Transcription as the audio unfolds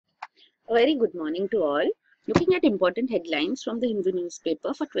A very good morning to all. Looking at important headlines from the Hindu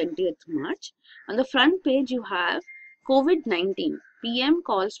newspaper for 20th March. On the front page you have COVID-19. PM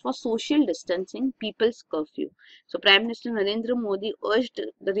calls for social distancing, people's curfew. So Prime Minister Narendra Modi urged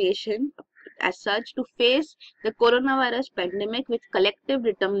the nation as such to face the coronavirus pandemic with collective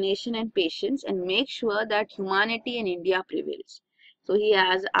determination and patience and make sure that humanity in India prevails. So he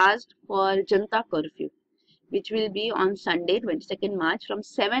has asked for Janta curfew, which will be on Sunday 22nd March from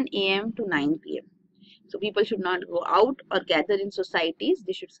 7 a.m. to 9 p.m. So people should not go out or gather in societies.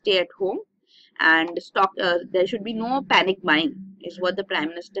 They should stay at home and there should be no panic buying is what the Prime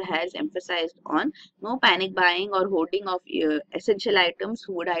Minister has emphasized on. No panic buying or hoarding of essential items,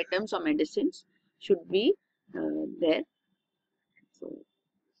 food items or medicines should be there. So,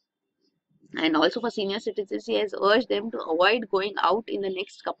 and also for senior citizens, he has urged them to avoid going out in the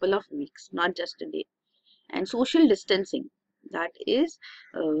next couple of weeks, not just a day. And social distancing, that is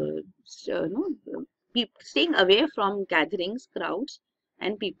staying away from gatherings, crowds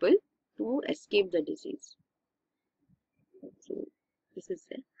and people to escape the disease. So this is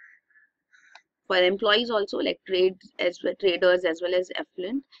it. For employees also, like traders as well as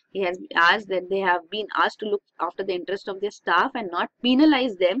affluent, he has asked that they have been asked to look after the interest of their staff and not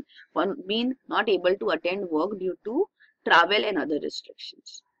penalize them for being not able to attend work due to travel and other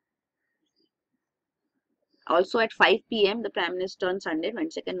restrictions. Also at 5 p.m. the Prime Minister on Sunday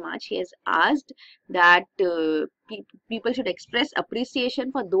 22nd March, he has asked that people should express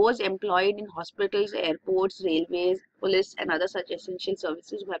appreciation for those employed in hospitals, airports, railways, police and other such essential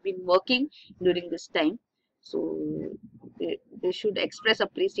services who have been working during this time. So they should express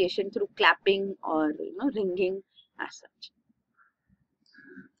appreciation through clapping or ringing as such.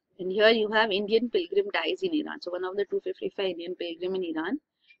 And here you have Indian pilgrim dies in Iran. So one of the 255 Indian pilgrim in Iran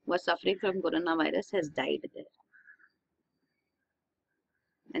was suffering from coronavirus has died there.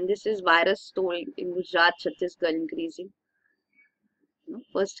 And this is virus toll in Gujarat, Chhattisgarh increasing.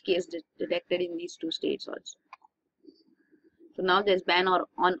 First case detected in these two states also. So now there's ban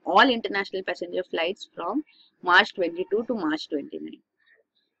on all international passenger flights from March 22 to March 29.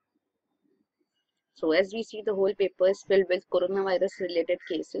 So as we see, the whole paper is filled with coronavirus related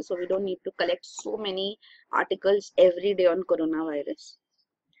cases. So we don't need to collect so many articles every day on coronavirus.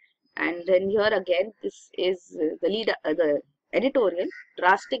 And then here again, this is the editorial,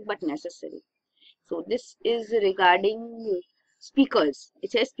 drastic but necessary. So this is regarding speakers.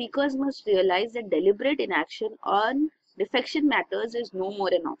 It says speakers must realize that deliberate inaction on defection matters is no more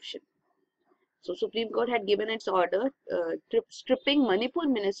an option. So Supreme Court had given its order stripping Manipur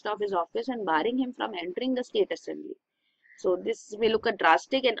minister of his office and barring him from entering the state assembly. So this may look a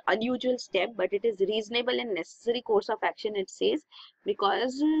drastic and unusual step, but it is reasonable and necessary course of action, it says,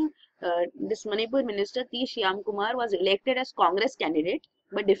 because this Manipur minister T. Shyam Kumar was elected as Congress candidate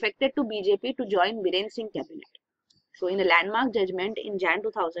but defected to BJP to join Biren Singh cabinet. So in a landmark judgment in Jan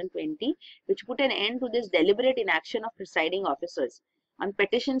 2020, which put an end to this deliberate inaction of presiding officers on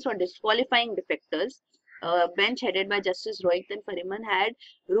petitions for disqualifying defectors, a bench headed by Justice Rohithan Fariman had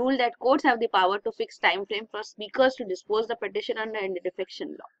ruled that courts have the power to fix time frame for speakers to dispose the petition under anti-defection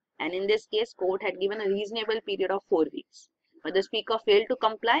law. And in this case, court had given a reasonable period of 4 weeks. But the speaker failed to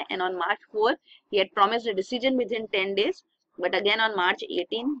comply, and on March 4, he had promised a decision within 10 days. But again on March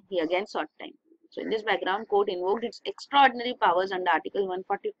 18, he again sought time. So in this background, court invoked its extraordinary powers under Article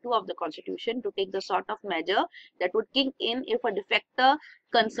 142 of the Constitution to take the sort of measure that would kick in if a defector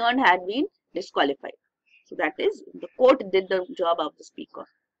concerned had been disqualified. So that is, the court did the job of the speaker.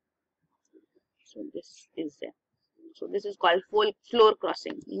 So this is there. So this is called floor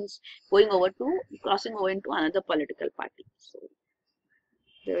crossing, means crossing over into another political party. So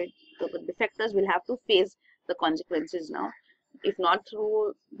the defectors will have to face the consequences now, if not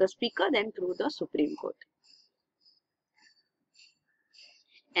through the speaker, then through the Supreme Court.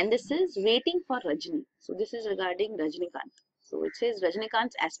 And this is waiting for Rajni. So this is regarding Rajnikant. So it says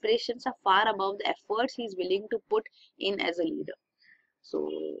Rajnikant's aspirations are far above the efforts he is willing to put in as a leader. So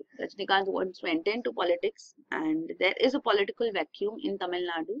Rajnikant wants to enter into politics, and there is a political vacuum in Tamil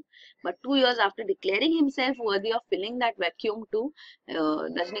Nadu. But 2 years after declaring himself worthy of filling that vacuum too,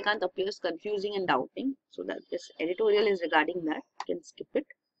 Rajnikant appears confusing and doubting. So that this editorial is regarding that. You can skip it.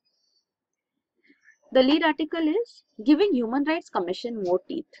 The lead article is giving Human Rights Commission more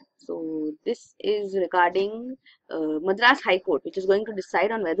teeth. So this is regarding Madras High Court, which is going to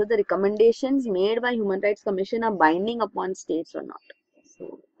decide on whether the recommendations made by Human Rights Commission are binding upon states or not.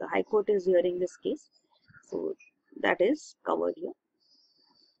 So the High Court is hearing this case. So that is covered here.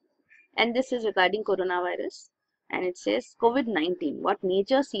 And this is regarding coronavirus. And it says COVID-19, what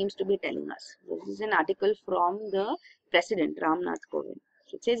nature seems to be telling us. This is an article from the President, Ramnath Kovind.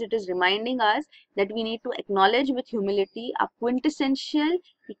 So it says it is reminding us that we need to acknowledge with humility a quintessential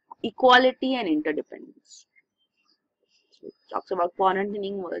equality and interdependence. So it talks about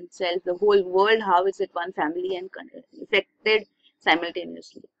quarantining oneself, the whole world, how is it one family and affected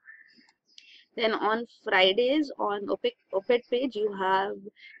simultaneously. Then on Fridays on op-ed page, you have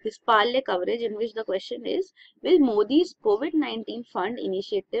this parlay coverage in which the question is, will Modi's COVID-19 fund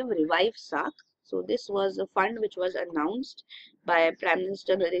initiative revive SAARC? So this was a fund which was announced by Prime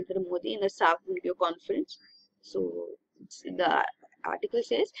Minister Narendra Modi in a SAARC video conference. So the article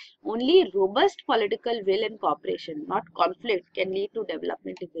says, only robust political will and cooperation, not conflict, can lead to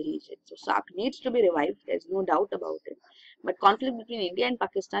development in the region. So SAARC needs to be revived, there's no doubt about it. But conflict between India and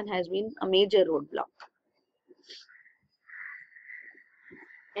Pakistan has been a major roadblock.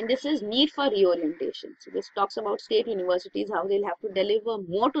 And this is need for reorientation. So this talks about state universities, how they'll have to deliver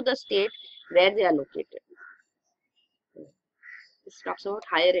more to the state where they are located. This talks about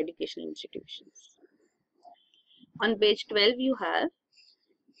higher educational institutions. On page 12, you have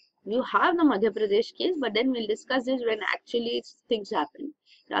the Madhya Pradesh case, but then we'll discuss this when actually things happen,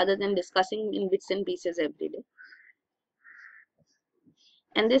 rather than discussing in bits and pieces every day.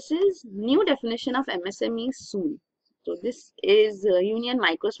 And this is new definition of MSME soon. So this is Union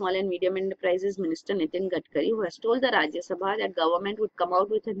Micro, Small and Medium Enterprises Minister Nitin Gadkari, who has told the Rajya Sabha that government would come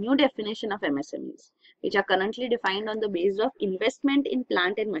out with a new definition of MSMEs, which are currently defined on the basis of investment in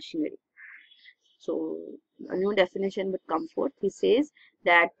plant and machinery. So a new definition would come forth. He says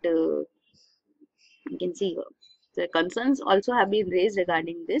that you can see the concerns also have been raised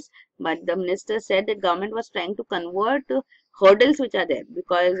regarding this, but the minister said that government was trying to convert hurdles which are there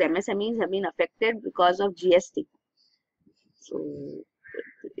because MSMEs have been affected because of GST. So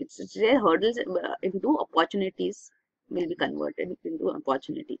it's hurdles into opportunities will be converted into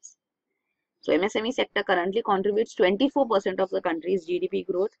opportunities. So MSME sector currently contributes 24% of the country's GDP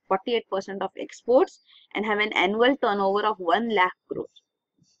growth, 48% of exports, and have an annual turnover of 1 lakh crore.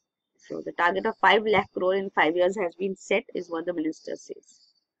 So the target of 5 lakh crore in 5 years has been set, is what the minister says.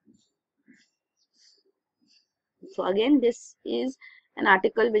 So again, this is an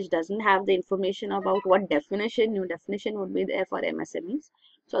article which doesn't have the information about what new definition would be there for MSMEs.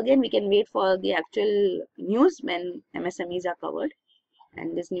 So again, we can wait for the actual news when MSMEs are covered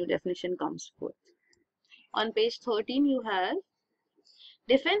and this new definition comes forth. On page 13, you have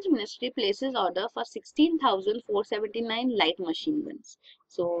Defense Ministry places order for 16,479 light machine guns.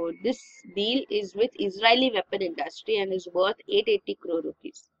 So this deal is with Israeli weapon industry and is worth 880 crore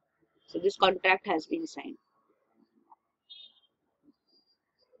rupees. So this contract has been signed.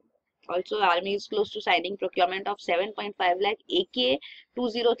 Also, Army is close to signing procurement of 7.5 lakh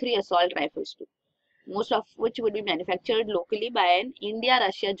AK-203 assault rifles too, most of which would be manufactured locally by an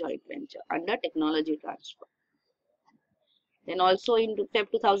India-Russia joint venture under technology transfer. Then also in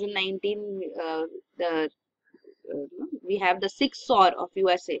Feb 2019, we have the 6 SOR of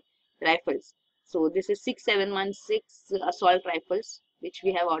USA rifles. So this is 6716 assault rifles, which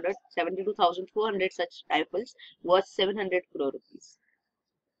we have ordered 72,400 such rifles worth 700 crore rupees.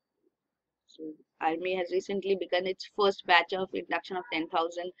 So Army has recently begun its first batch of induction of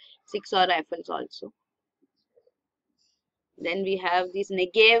 10,000 6 SOR rifles also. Then we have these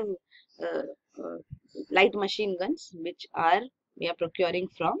Negev light machine guns, which we are procuring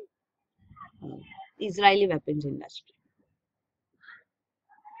from Israeli weapons industry.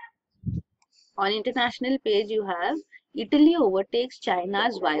 On international page, you have Italy overtakes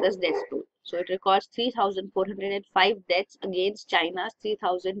China's virus death toll. So it records 3,405 deaths against China's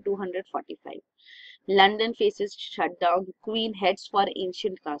 3,245. London faces shutdown. Queen heads for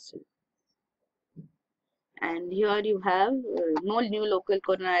ancient castle. And here you have no new local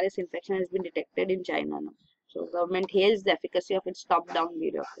coronavirus infection has been detected in China now. So government hails the efficacy of its top-down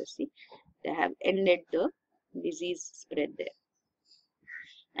bureaucracy. They have ended the disease spread there.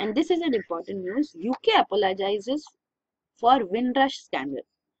 And this is an important news. UK apologizes for Windrush scandal.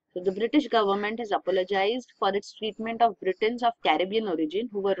 So the British government has apologized for its treatment of Britons of Caribbean origin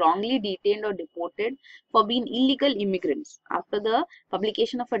who were wrongly detained or deported for being illegal immigrants after the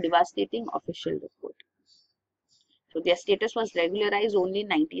publication of a devastating official report. So their status was regularized only in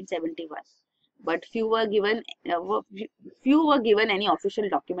 1971, but few were given any official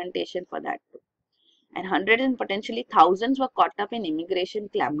documentation for that. And hundreds and potentially thousands were caught up in immigration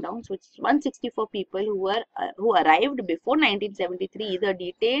clampdowns, with 164 people who arrived before 1973 either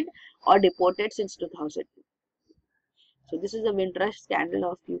detained or deported since 2002. So this is the Windrush scandal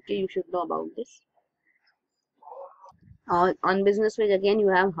of UK. You should know about this. On business page, again, you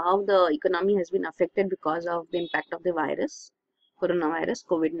have how the economy has been affected because of the impact of the virus, coronavirus,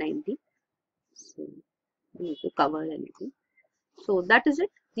 COVID-19. So we need to cover anything. So that is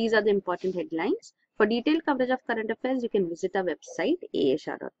it. These are the important headlines. For detailed coverage of current affairs, you can visit our website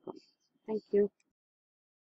aashar.com. Thank you.